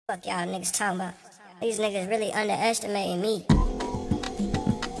Fuck y'all niggas talking about. These niggas really underestimating me.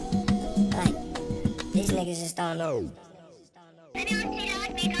 Like, these niggas just don't know. I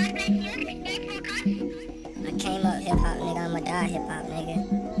came up hip-hop, nigga. I'ma die hip-hop, nigga.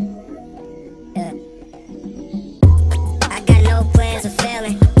 Yeah. I got no plans of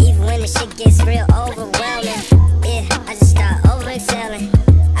failing, even when the shit gets real overwhelming. Yeah, I just start over-excelling.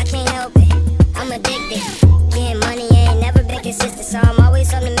 I can't help it, I'm addicted. Getting money ain't never been consistent, so I'm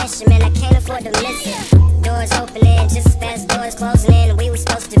always on the mission, man. I can't afford to miss it. Doors opening just as fast as doors closing in. We were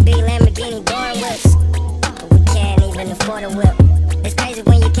supposed to be Lamborghini Bourne whips, but we can't even afford a whip. It's crazy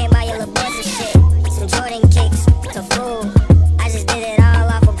when you can't buy your little boys and shit. Some Jordan kicks, to fool. I just did it all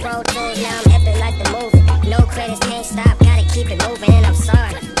off of Pro Tools. Now I'm epic like the movie. No credits, can't stop, gotta keep it moving. And I'm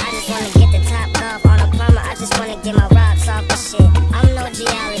sorry, I just wanna get the top off on a plumber. I just wanna get my rocks off the shit. I'm no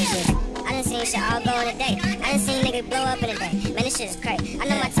geologist. I done seen shit all go in a day. I done seen niggas blow up in a day. Man, this shit is crazy. I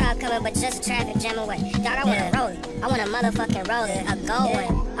know my time coming, but just a traffic jam away. Dog, I wanna roll it. I want a motherfucking roll it. A gold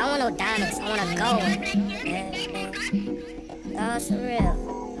one. I want no diamonds, I want a gold one. Yeah. Oh, it's real.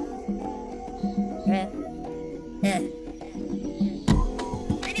 Real. Yeah.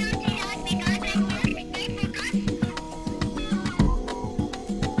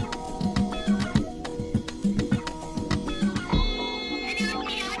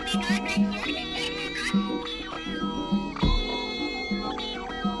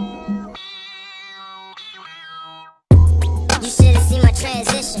 You should've seen my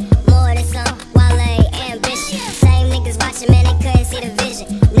transition. More than some Wale ambition. Same niggas watching, man, they couldn't see the vision.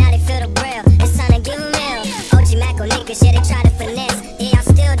 Now they feel the braille, it's time to give them hell. OG Maco niggas, yeah, they try to finesse. Yeah, I'm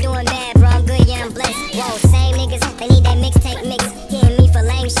still doing bad, bro, I'm good, yeah, I'm blessed. Whoa, same niggas, they need that mixtape mix. Hitting me for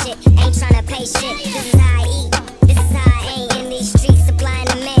lame shit, ain't tryna pay shit. This is how I eat, this is how I ain't in these streets, supplying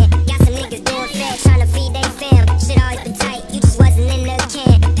the man. Got some niggas doing fair, tryna feed they fam. Shit always been tight, you just wasn't in the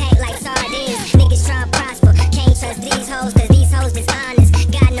can. Packed like sardines, niggas tryna prosper. Can't trust these hoes, cause these hoes dishonest.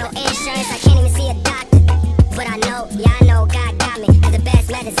 Got no insurance, I can't even see a doctor. But I know, yeah, I know God got me. Cause the best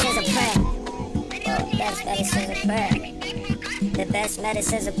medicine's a prayer. Oh, the best medicine's a prayer. The best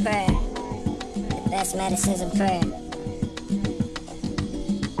medicine's a prayer. The best medicine's a prayer.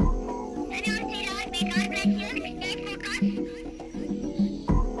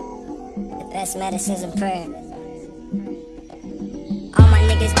 The best medicine's a prayer. All my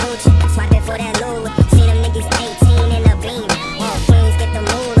niggas Gucci, swiping for that Lula. See them niggas 18 in a beam. Whoa, queens get the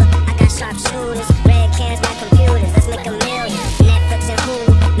moolah. I got sharp shooters, red cans, my computers. Let's make a million. Netflix and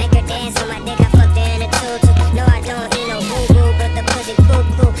Hulu, make her dance on my dick. I fucked her in a tutu. No, I don't eat no boo-boo, but the pussy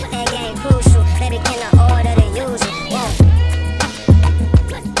cuckoo. That game crucial. Baby, can I order the usual? Whoa.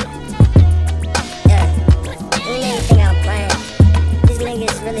 Yeah, you niggas think I'm playing. These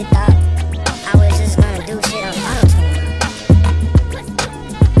niggas really thought I was just gonna do shit on auto-tune.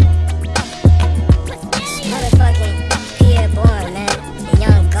 Motherfucking Pierre, Bourne, man, the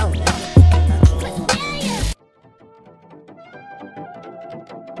young goat, man.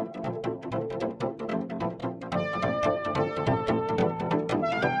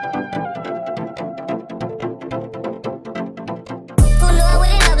 Who knew I would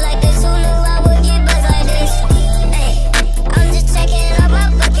end up like this? Who knew I would get buzzed like this? Hey, I'm just checking off my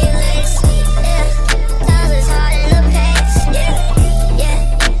bucket list. Yeah, times is hard in the past. Yeah, yeah.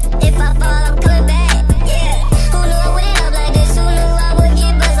 If I fall, I'm coming back. Yeah, who knew I would end up like this? Who knew I would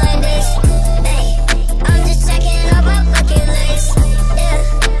get buzzed like this? Hey, I'm just checking off my bucket list. Yeah,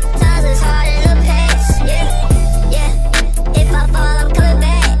 times is hard in the past. Yeah, yeah. If I fall, I'm coming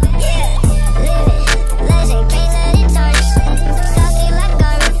back. Yeah, living legend, can't let it tarnish. Saucy like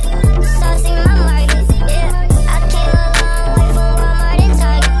garment, saucy my market. Yeah, I came a long way from Walmart and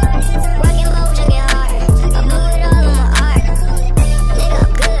Target. Working both, jugging hard. I blew it all on my art. Nigga,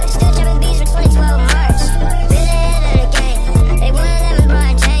 I'm good. Still trapping beats for 2012 March. Been ahead of the game. They wouldn't let me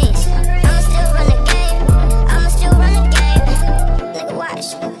Brian James. I'ma still run the game. I'ma still run the game. Nigga, watch.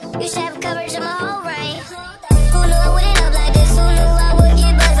 You should have coverage of my whole reign. Who knew I would end up like this? Who knew I would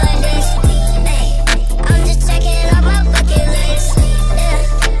get buzzed like this? Hey, I'm just checking off my bucket list. Yeah,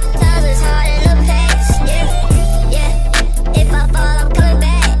 times is hard in the past. Yeah, yeah. If I fall, I'm coming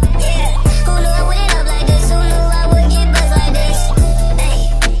back. Yeah, who knew I would end up like this? Who knew I would get buzzed like this? Hey,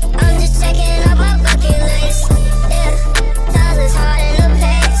 I'm just checking off my bucket list. Yeah, times is hard in the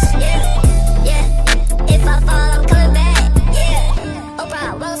past. Yeah, yeah. If I fall, I'm coming back. Yeah,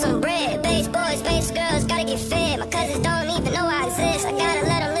 Oprah, roll some bread. Base boys, base girls, gotta get fed. My cousins don't even know I exist. I gotta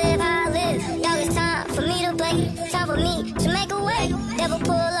let them live how I live. Dog, it's time for me to play. Time for me to make a way. Devil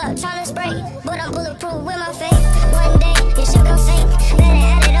pull up, tryna spray, but I'm bulletproof with my faith. One day, your shit gon' sink. Better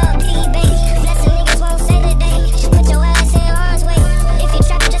add it up, piggy bank. Blessing niggas won't save the day. Just put your ass in harm's way. If you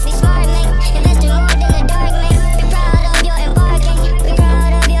trap, just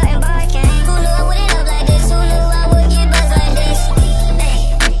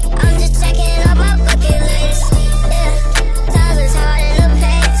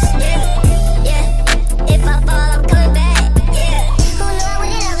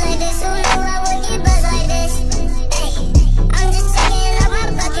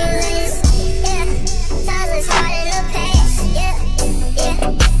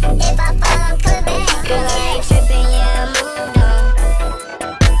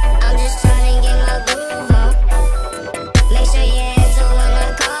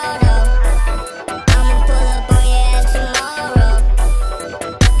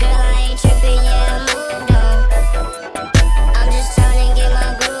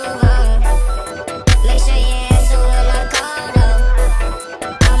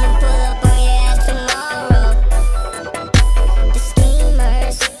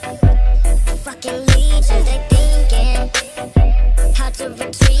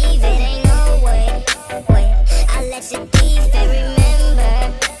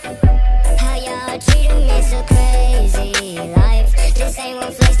This ain't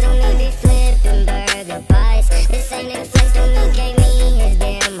one flex, don't mean be flipping burger pies. This ain't a flex, don't mean gave me his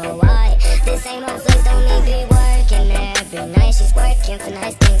damn why. This ain't no flex, don't mean be working every night. She's working for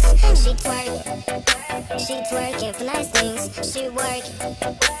nice things. She twerking for nice things. She working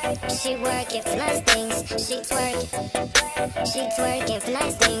for nice things. She twerking for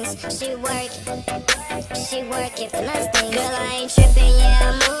nice things. She working for nice things. Girl, I ain't tripping, yeah,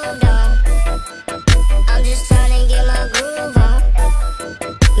 I moved on. I'm just tryna get my groove on.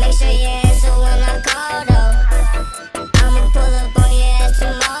 Make sure you answer when I call though. I'ma pull up on your ass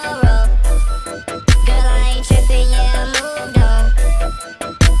tomorrow. Girl, I ain't tripping, yeah, I moved on.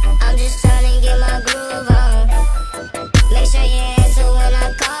 I'm just tryna get my groove on. Make sure you answer when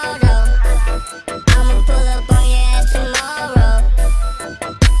I call though. I'ma pull up on your ass tomorrow.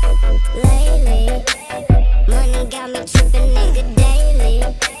 Lately, money got me tripping, nigga, daily.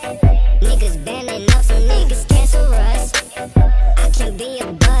 Niggas banding up, some niggas cancel us. I can be a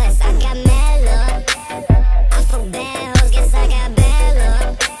buzz, I got mad luck. I fuck bad hoes, guess I got bad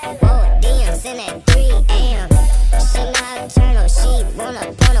luck. Whoa, DMs in at 3 AM. She nocturnal, she wanna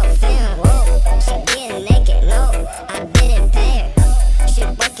porno film. Whoa, she getting naked, no, I didn't pay her. She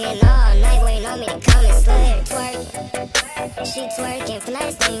working all night, waiting on me to come and slay her. She twerking for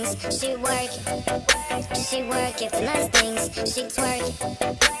nice things. She working for nice things. She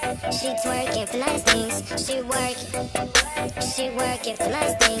twerking for nice things. She working for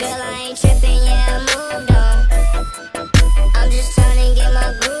nice things. Girl, I ain't tripping, yeah, I moved on. I'm just tryna get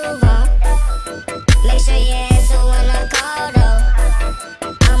my groove on. Make sure you answer when I call though.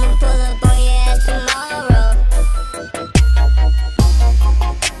 I'ma pull up on your ass tomorrow.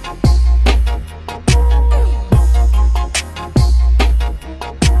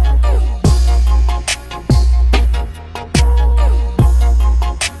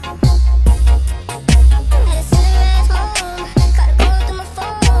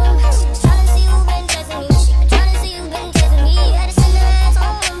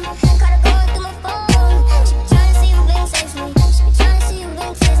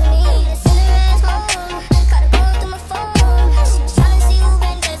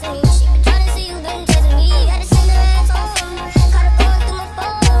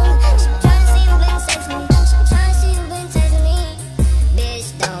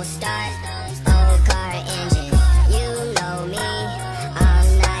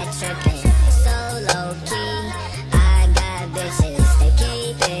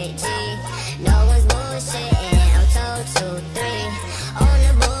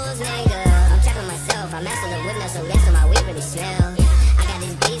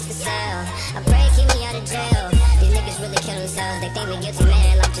 They think we guilty,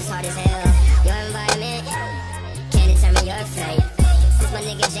 man, life just hard as hell. Your environment can't determine your fate. Since my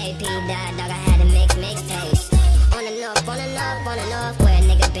nigga JP died, dog, I had to mix mixtapes. On and off, where a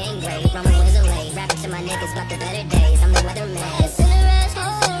nigga been great. Roman was a late, rapping to my niggas about the better days. I'm the weatherman. Send her ass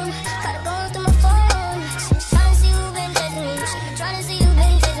home, gotta go through my phone. She was tryna see who been chasing me. She been tryna see who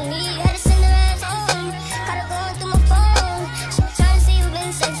been chasing me. Had to send her ass home, gotta go through my phone. She been tryna see who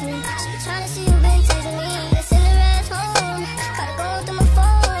been chasing me. She been tryna see who been chasing me. Send her ass home, gotta go through my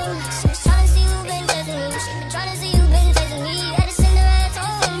phone. She was tryna see who been chasing me. She been tryna see who been chasing me. Had to send her ass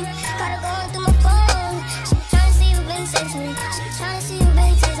home, gotta go through my phone. She been tryna see who been chasing me. She been tryna see who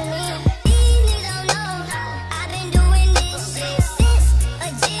been chasing me. These niggas don't know I've been doing this shit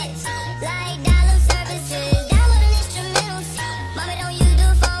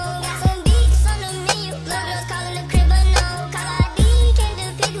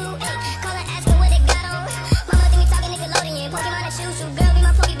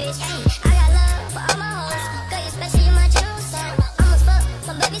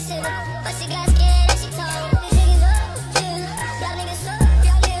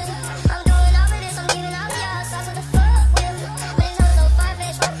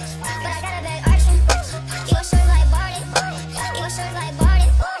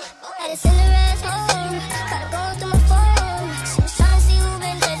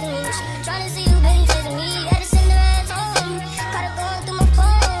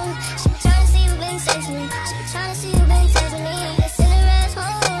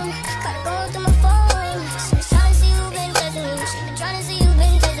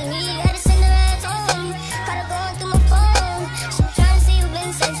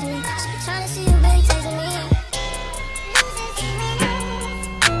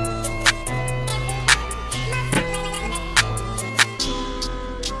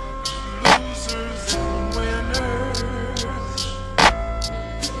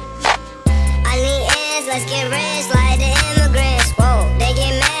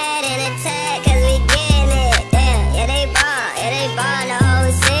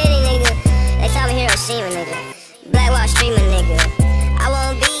Sheeran nigga, Black Wall Streamer nigga. I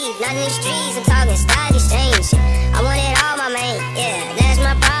won't beef, not in the streets, I'm talking stock exchange shit. I want it all, my man, yeah, that's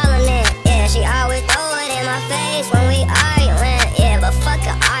my problem then. Yeah, she always throw it in my face when we arguing. Yeah, but fuck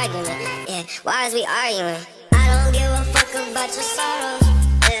an argument, yeah, why is we arguing? I don't give a fuck about your sorrows,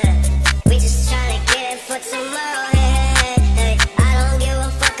 yeah. We just tryna get it for tomorrow, hey, hey, hey. I don't give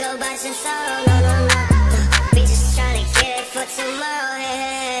a fuck about your sorrow, no, no, no, no. We just tryna get it for tomorrow,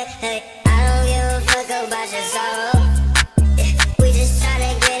 hey, hey, hey. I don't give a fuck about your sorrow, yeah. We just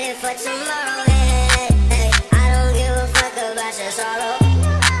tryna get it for tomorrow, hey, hey, hey. I don't give a fuck about your sorrow,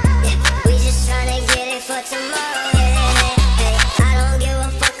 yeah. We just tryna get it for tomorrow, hey, hey, hey. I don't give a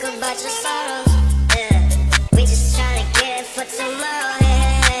fuck about your sorrows, yeah. We just tryna get it for tomorrow, hey,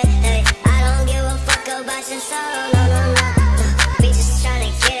 hey, hey. I don't give a fuck about your sorrow, no, no, no, no. We just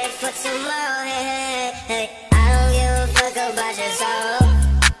tryna get it for tomorrow, hey, hey, hey. I don't give a fuck about your sorrow,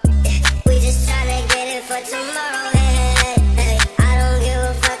 yeah. We just tryna get it for tomorrow, hey, hey, hey. I don't give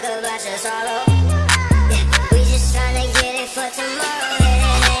a fuck about your sorrow, yeah. We just tryna get it for tomorrow, hey,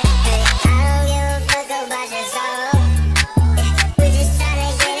 hey, hey. I don't give a fuck about your sorrow, yeah. We just tryna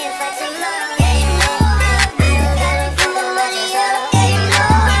get it for tomorrow, yeah, you know I don't gotta put my money up, yeah, you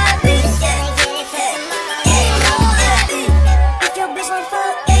know we just tryna get it for tomorrow, yeah, you know if your bitch won't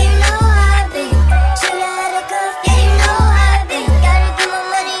fuck, yeah, you know should I had a cuff, yeah, you know gotta get my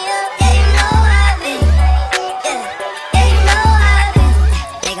money up, yeah, you know yeah, yeah, you know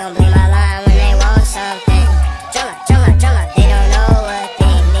they gon' blame my line when they want something. Drama, drama, drama, they don't know what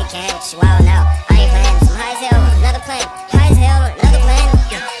they can't, she wild out. I ain't playing some high as hell, another plan, high as hell, another plan,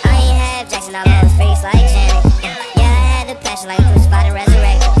 yeah. I ain't have Jackson, I love freaks like Janet, yeah. Yeah, I had the passion like crucified and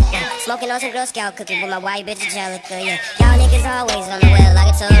resurrected, yeah. Smoking on some Girl Scout cookies with my white bitch Angelica, yeah. Y'all niggas always on the well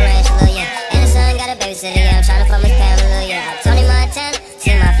like a tarantula, yeah. And the son got a babysitter, yeah, I'm tryna fuck Miss Pamela, yeah. Tony Montana,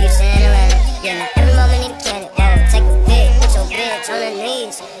 see my future in Atlanta, yeah. Now every moment need a candy, whoa. Take a pic with your bitch on her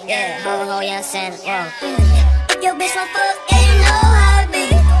knees, yeah. Ho, young Santa, whoa. If your bitch won't fuck, yeah, you know how I be.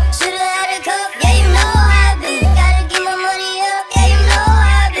 Shoulda had a cup, yeah, you know how I be. Gotta get my money up, yeah, you know how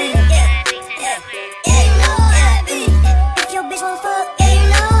I be. Yeah, yeah, yeah, you know how I be. If your bitch won't fuck, yeah, you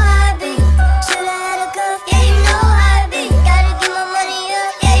know how I be. Shoulda had a cup, yeah, you know how I be. Gotta get my money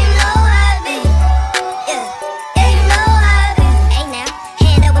up, yeah, you know how I be. Yeah, yeah, you know how I be. Hey now,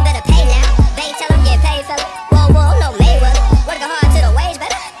 hand up and better pay now. They tell them get paid, fella. Whoa, whoa, no Mayweather. Working hard to the wage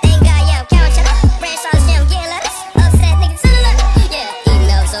better. Thank God, yeah, I'm counting cheddar. Branch sauce, yeah, I'm getting letters. Upset nigga to the left. Yeah,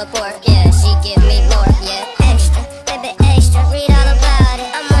 eating up support, yeah, she give me more, yeah. Extra, baby, extra, read all about it.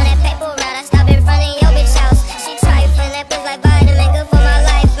 I'm on that paper route, I stop in front of your bitch house. She trifling, that bitch like vitamin, good for my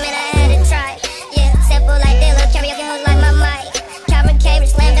life, man, I had to try. Yeah, simple like Dilla, karaoke hoes like my mic. Calvin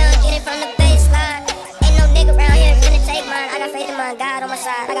Cambridge, slam dunk, get it from the baseline. Ain't no nigga around here finna take mine. I got faith in my God on my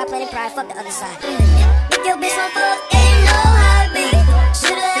side, I got plenty of pride, fuck the other side. If your bitch won't fuck, yeah, you know how I be.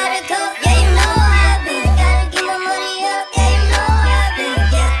 Shoulda had a cup, yeah, you know how I be. Gotta get my money up, yeah, you know how I be.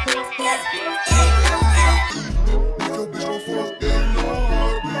 Yeah, yeah, yeah, you know how I be. If your bitch don't fuck, yeah, you know how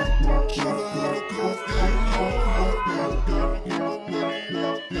I be. Shoulda had a cuff, yeah, you know how I be. Gotta get my money up, yeah,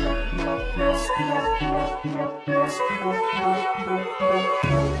 you know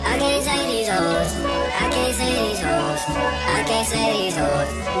I can't say these hoes, I can't say these hoes, I can't say these hoes.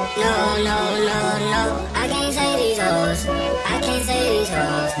 No, no, no, no. I can't say these hoes, I can't say these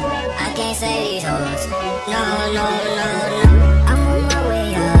hoes, I can't say these hoes. No, no, no, no. I'm on my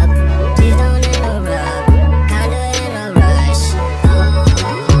way up, please don't interrupt. Kinda in a rush.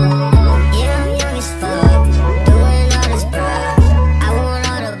 Yeah, I'm young as fuck, doing all this bruh. I want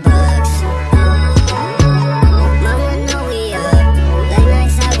all the bucks. Mama know we up, late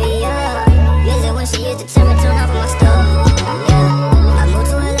nights I be up. Visit when she used to tell me turn off my stuff. Yeah, I moved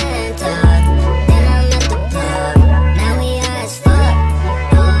to Atlanta, then I'm at the plug. Now we high as fuck.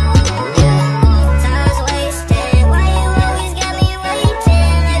 Yeah, time's wasted. Why you always got me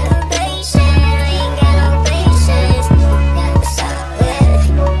waiting like a patient? I ain't got no patience. Yeah, what's up with it?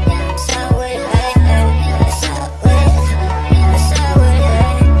 Yeah, what's up with it? Hey, hey. What's up with it? What's up with it?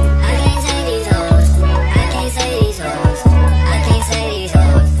 I can't say these hoes, I can't say these hoes, I can't say these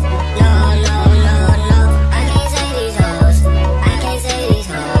hoes. No, no, no, no. I can't say these hoes, I can't say these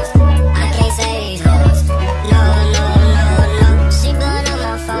hoes, I can't say these hoes. No, no, no, no. She blowing up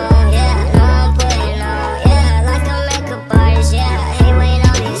my phone, yeah, no I'm putting on, yeah, like a makeup artist, yeah. I hate waiting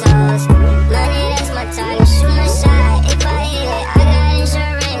on these hoes. Money, that's my target, shoot my shot. If I hit it, I got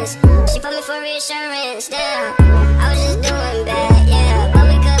insurance. She put me for reassurance, damn. I was just doing bad, yeah, but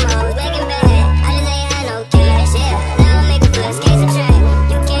we could move, making bad. I just ain't had no cash, yeah. Now I'm making flips, case of track.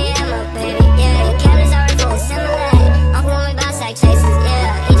 You can't have my baby, yeah. Your cabinet's already full of similar. Uncle want me bounce like chases, yeah.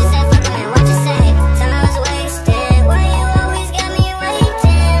 He just said fuck him and what you say.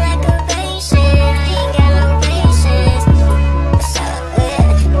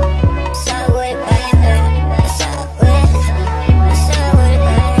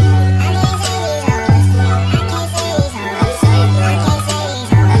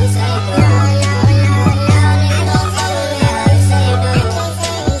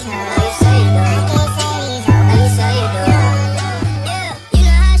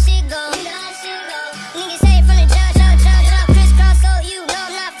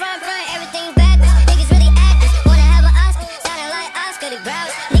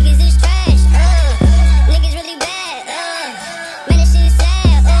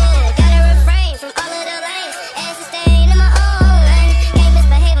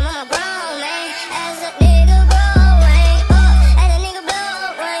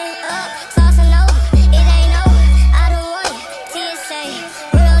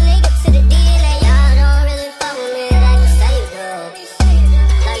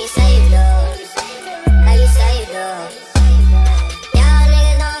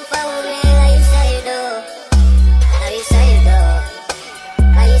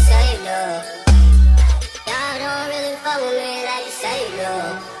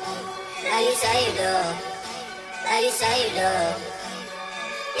 say you do. Like you say you do.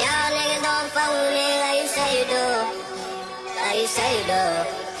 Y'all niggas don't fuck with me like you say you do. Like you say you do.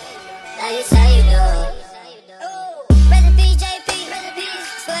 Like you say you do. Rest in peace, JP.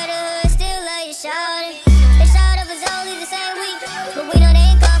 Swear the hood still love you, shawty. They shot up his only the same week, but we know they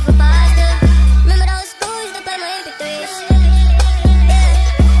ain't come for pasta. Remember those schools that play my MP3s? Yeah,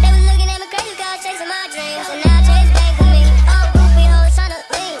 they was looking at me crazy 'cause I was chasing my dreams, and now Chase back with me. Oh, goofy hoes tryna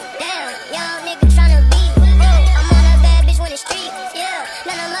lean. Damn, young nigga tryna beat. Oh, I'm on a bad bitch when the street. Yeah,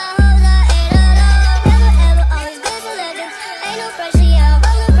 none of my hoes are ain't alone. Never ever, always good selected. Ain't no pressure, yeah, I'm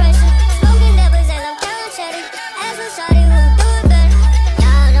rolling pressure. Smoking devils as I'm counting cheddar. Ask for shawty who do it better.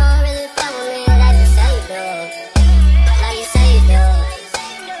 Y'all don't really fuck with me like you say you do. Like you say you do.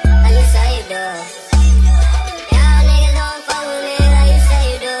 Like you say you do. Y'all niggas don't fuck with me like you say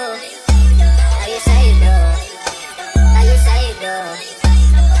you do. Like you say you do. Like you say you do.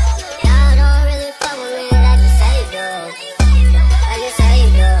 Y'all don't really fuck with me like you say you do. Like you say you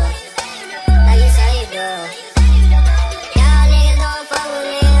do. Like you say you do. Y'all niggas don't fuck with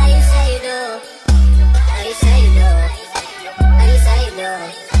me like you say you do. Like you say you do. Like you say you do.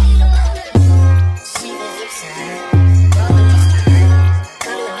 She was absurd. Rolling this bird.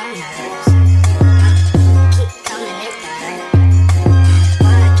 Come to my nerves. Keep coming in third.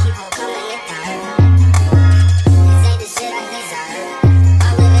 Wanna keep on coming in third. This ain't the shit I deserve.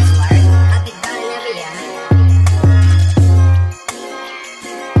 All of this work, I be burning every year.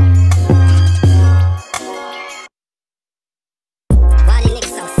 Why these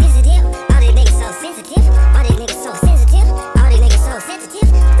niggas so sensitive? All these niggas so sensitive. Why these niggas so sensitive? All these niggas so sensitive.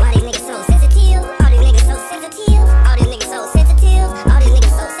 Why these niggas so sensitive? All these niggas so sensitive. All these niggas so sensitive. All these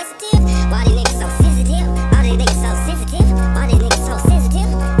niggas so sensitive. Why these niggas so sensitive? All these niggas so sensitive.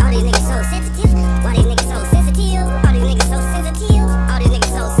 Why these niggas so sensitive? All these niggas so sensitive. Why these niggas so sensitive? All these niggas so sensitive. All these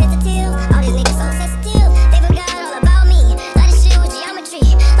niggas so sensitive. All these niggas so sensitive. They forgot all about me. Like this shit was geometry.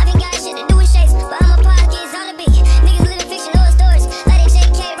 Like it got shit to do with shapes, but I'm a podcast on the beat. Niggas living fiction or stories. Like they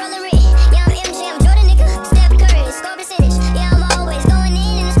JK rollery. Yeah, I'm MJ, I'm Jordan nigga. Steph Curry, score percentage. Yeah, I'm always going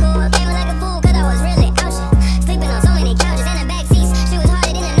in the school. Came like a fool 'cause I was really out shit. Sleeping on so many couches and the back seats. She was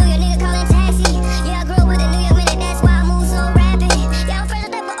harder than a New York nigga calling taxi. Yeah, I grew up with a New York minute, that's why I move so rapid. Yeah, I'm fresh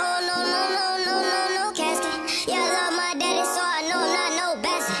out that, but oh no casket. Yeah, I love my daddy, so I know I'm not no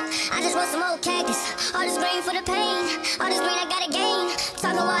bastard. I just want some old cactus. All this green for the pain. All this green I gotta gain.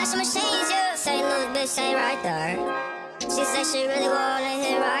 Talking washing machines, yeah. Say little bitch, say right there. She said she really wanna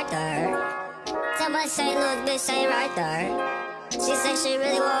hit right there. Somebody say little bitch, say right there. She said she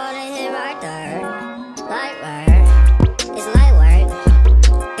really wanna hit right there. Light work, it's light work.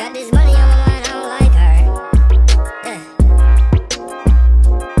 Got this money on my mind, I don't like her. Yeah.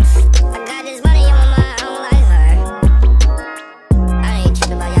 I got this money on my mind, I don't like her. I ain't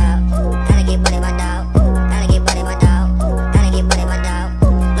tripping about y'all. Gotta get money, my dog. Gotta get money, my dog. Gotta get money, my dog.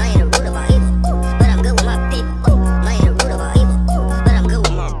 I ain't the root of all evil, but I'm good with my people. I ain't the root of all evil, but I'm good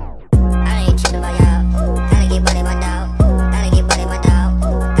with my. I ain't tripping about y'all. Gotta get money, my dog. Gotta get money, my dog.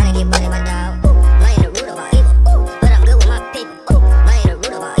 Gotta get money, my dog. I ain't the root of all evil.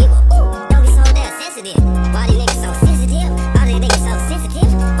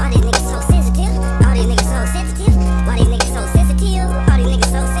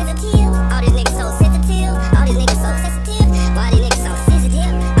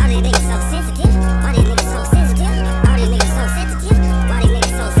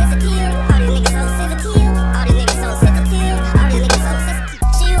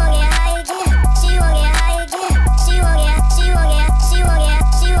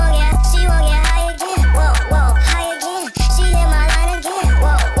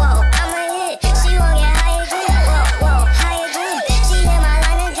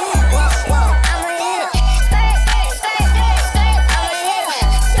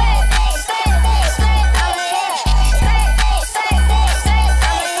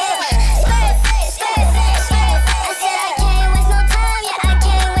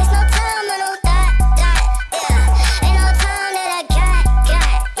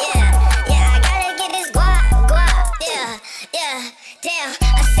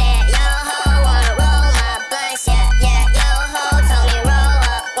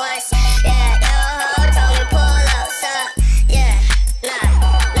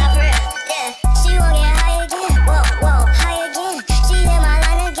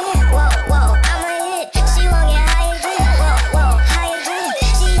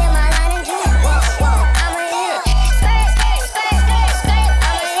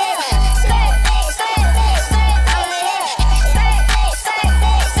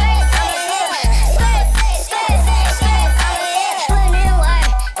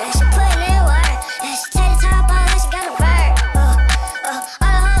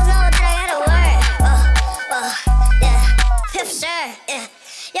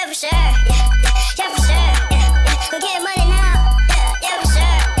 sure. Yeah, for sure. We getting money now. Yeah, for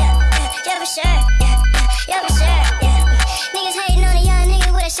sure. Yeah, for sure. Yeah, for sure. Niggas hating on a young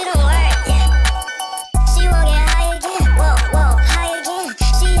nigga, but that shit don't work. She won't get high again. Whoa, high again.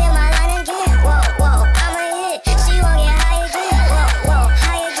 She hit my line again. Whoa, I'ma hit. She won't get high again. Whoa,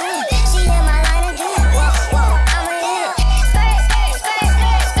 high again. She hit my line again. Whoa, I'ma hit. Skirt, I'ma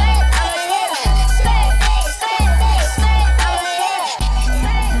hit. Skirt, I'ma hit.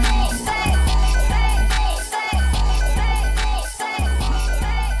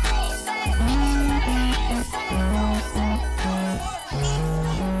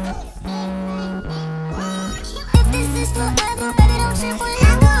 If this is forever, baby, don't trip when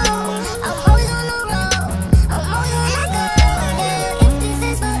I go. I'm always on the road. I'm always on the go. Yeah. If this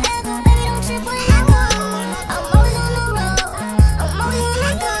is forever, baby, don't trip when I go. I'm always on the road. I'm always on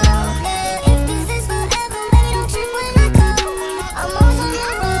the go. Yeah. If this is forever, baby, don't trip when I go. I'm always on the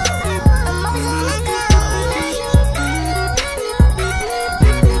road. I'm always on the go.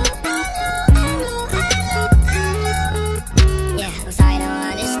 Yeah, I'm sorry, I don't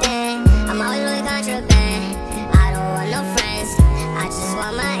understand. I'm always with contraband. I don't want no friends. I just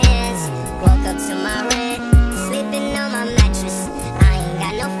want my ends. Woke up to my rent, sleeping on my mattress. I ain't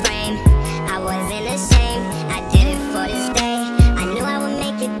got no frame. I wasn't ashamed. I did it for this day. I knew I would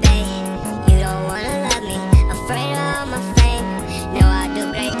make it, babe. You don't wanna love me, afraid of all my fame. Know I do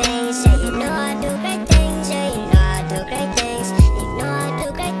great things. Yeah, you know I do great things. Yeah, you know I do great things. You know I do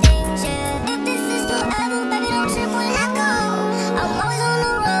great things. Yeah. If this is forever, baby, don't trip when I go. I'm always on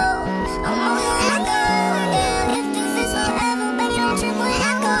the road. I'm always on the go. Yeah. If this is forever, baby, don't trip when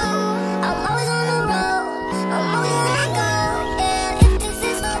I go. I'm always on the road. I'm always on the go. Yeah. If this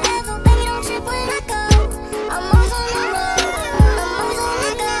is forever, baby, don't trip when I go. I'm always on the road. I'm always on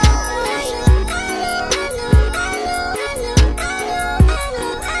the go.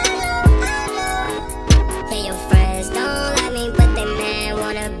 Yeah, your friends don't like me, but they man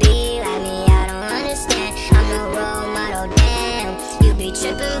wanna be like me. I don't understand. I'm the role model, damn. You be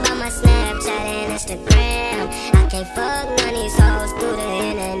tripping by my Snapchat and Instagram. I can't fuck none of these hoes through the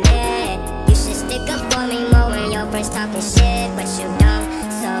internet. You should stick up for me more when your friends talking shit, but you don't.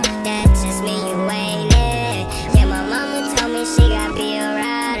 So that just mean you ain't it. Yeah, my mama told me she gotta be a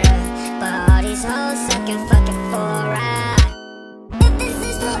rider, but all these hoes sucking fucking for a ride. If this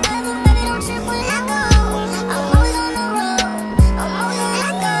is forever, baby, don't trip when I go. I'm always on the road. I'm always on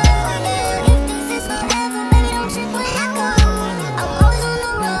the go. Yeah. If this is forever, baby, don't trip when I go. I'm always on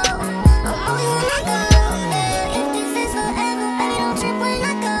the road. I'm always on the go. Yeah. If this is forever, baby, don't trip when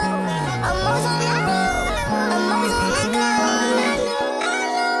I go. I'm always on the road. I'm always on the go.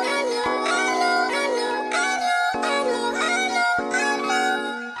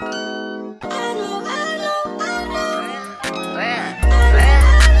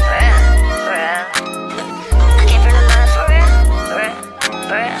 I came from the mud for real, for real,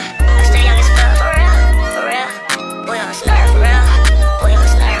 for real. I still young as fuck for real, for real. We on snare for real, we on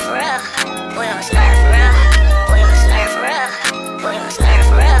snare for real, we on snare for real, we on snare for real, we on snare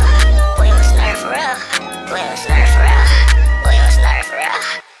for real, we on snare for real, we on snare for real, we on snare for real,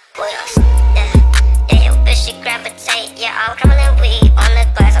 we on yeah, your bitch she gravitate. Yeah, I'm crumbling weed on the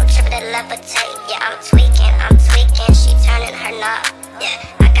glass, I'm tripping to levitate. Yeah, I'm tweaking, she turning her knob. Yeah,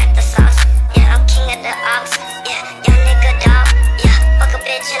 I got the sauce. Yeah, I'm king of the ops. Yeah, young nigga dog. Yeah, fuck a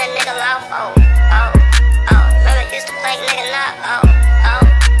bitch and a nigga love. Oh. Remember used to play nigga not. Oh.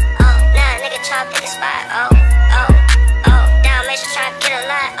 Now a nigga try to pick a spot. Oh. Down, make sure try to get a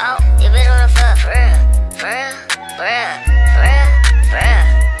lot. Oh, you bitch wanna fuck for real, for real, for real, for real, for real,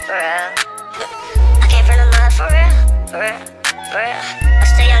 for real. I came from the mud for real, for real, for real. I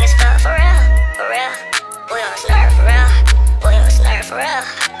still young as fuck for real, for real. We on snare for real, we on snare for real,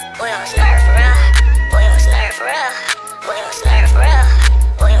 we on snare for real, we on snare for real, we on snare for real,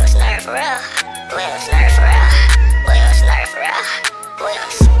 we on snare for real, we on snare for real, we on snare for real, we on.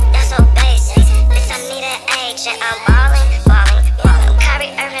 That's so basic, bitch. I need an agent. I'm ballin'.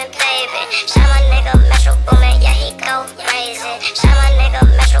 Kyrie Irving, baby. Shot my nigga Metro Boomin, yeah he go crazy. Shot my nigga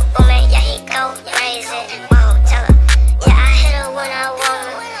Metro Boomin, yeah he go crazy. Whoa, tell her, yeah I hit her when I want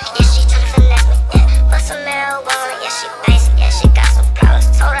her. Yeah, she tryna finesse me, yeah. Bust some marijuana, yeah she basic, yeah she got some problems.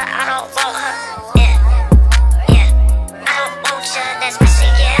 Told her I don't want her, yeah. I don't want ya, that's why she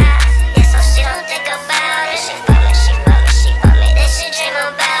get high. Yeah, so she don't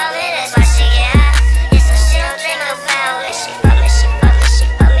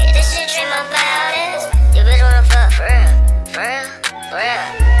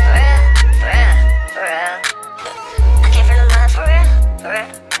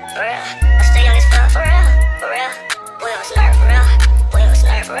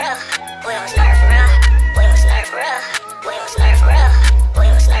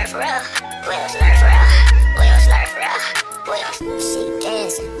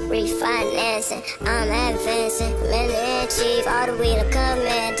I'm advancing, commander-in-chief, all the way to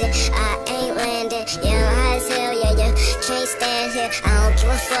commander. I ain't landing, yeah, I'm high as hell, yeah, you can't stand here. I don't give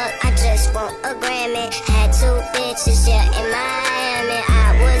a fuck, I just want a Grammy. Had 2 bitches, yeah, in Miami.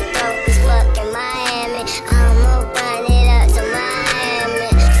 I was broke as fuck in Miami. I'ma run it up to Miami.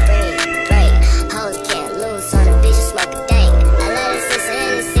 Spring break, hoes can't lose on the bitch, smoke a dank. I let her sister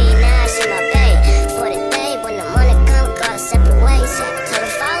Hennessy, now she my bae. For the day when the money come, go our separate ways, yeah. Told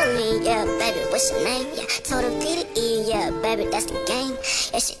her follow me, yeah, baby, what's your name, yeah. Told her P to E, yeah, baby, that's the game.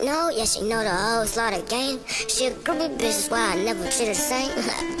 Yeah, she know the hoes law the game. She a groupie bitch, that's why I never treat her the same.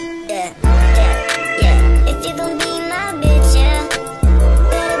 Yeah. If you gon' be my bitch, yeah,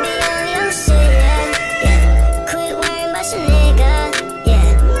 better be on your shit, yeah. Quit worrying about your nigga,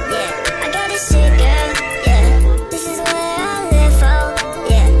 yeah. I got this shit, girl, yeah. This is what I live for,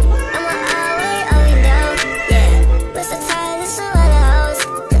 yeah. I'ma always owe you though, yeah. But so tired of some other hoes,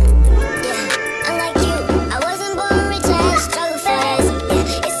 yeah. Unlike you, I wasn't born rich, I had to struggle for this,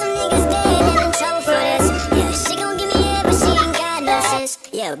 yeah. It's some niggas dead and in trouble for this, yeah. She gon' give me head, but she ain't got no sense,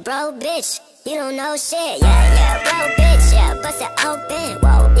 yeah. Bro, bitch, you don't know shit, yeah, bro, bitch, yeah, bust it open,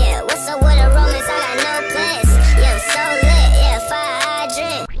 whoa, yeah, what's up with the romance, I got no plans, yeah, I'm so lit, yeah, fire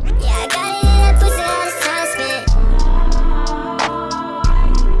hydrant, yeah, I got it in that pussy, all this time spent,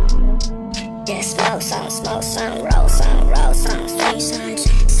 yeah, smoke some, roll some, sweet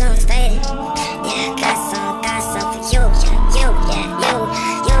some faded, yeah, got some for you, yeah,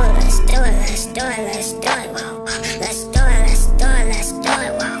 you, let's do it, whoa, let's do it, whoa.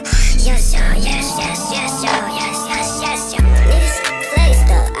 Yes, yo. Niggas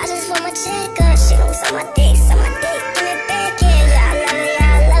flexed up. I just want my check up. She gon' suck my dick. Give me back, yeah.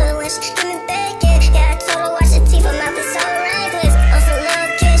 I love it when she give me back, yeah. I told her wash her teeth. Her mouth is so reckless. On some little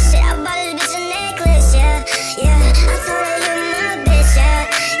kid shit. I bought this bitch a necklace, yeah. I told her you my bitch,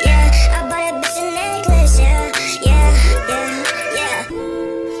 yeah. I bought that bitch a necklace, yeah.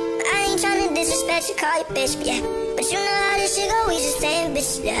 I ain't tryna disrespect you, call you bitch, yeah. But you know how this shit go, we just saying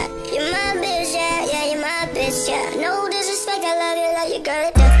bitch, yeah. You're my bitch, yeah, you're my bitch, yeah. No disrespect, I love you,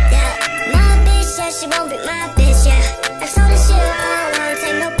 girl, yeah. My bitch, yeah, she won't be my bitch, yeah. I told her shit, I don't wanna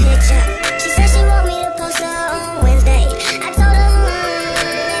take no picture. She said she want me to post her on Wednesday. I told her,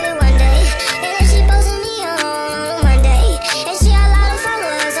 maybe one day. And then she posted me on Monday. And she got a lot of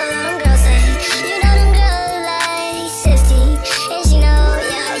followers, so all them girls say, you know them girls like 16. And she know,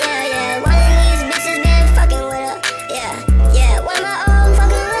 yeah. One of these bitches been fucking with her, yeah. One of my old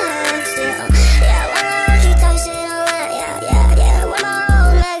fucking with her still, yeah. One of my old keep talking shit online, yeah. One of my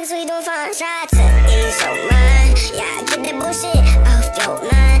old nuggets we doing fine. Try to ease your mind, yeah. Get that bullshit off your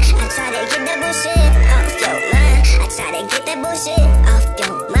mind. I try to get that bullshit off your mind. Off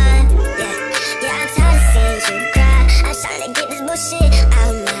your mind, yeah. I'm tired of seeing you cry. I'm trying to get this bullshit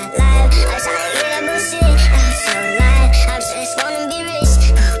out of my life. I'm trying to get that bullshit out your life. I just wanna be rich,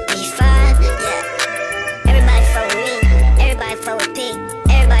 be fine, yeah. Everybody fuck with me, everybody fuck with P,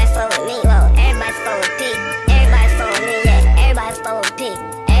 everybody fuck with me, whoa. Everybody fuck with P, everybody fuck with me, yeah. Everybody fuck with P,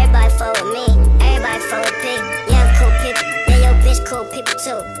 everybody fuck with me, everybody fuck with P. Yeah, I'm cool people, yeah, your bitch cool people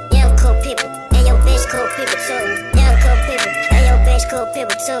too. Yeah, I'm cool people, and your bitch cool people too. Yeah, I'm cool people, and your bitch cool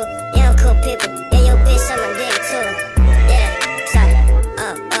people too. Yeah, I'm cool people, and your bitch on my dick too. Yeah, sorry,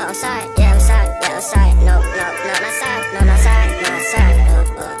 I'm sorry, yeah, I'm sorry, no, not sorry, no, not sorry, no, I'm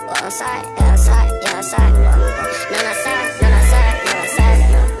sorry, I'm sorry, yeah, I'm sorry, no, not sorry, no, not sorry,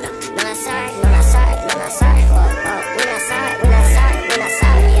 no, not sorry, no, not sorry, we're not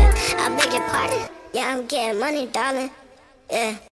sorry, yeah. I beg your pardon, yeah, I'm getting money, darling, yeah.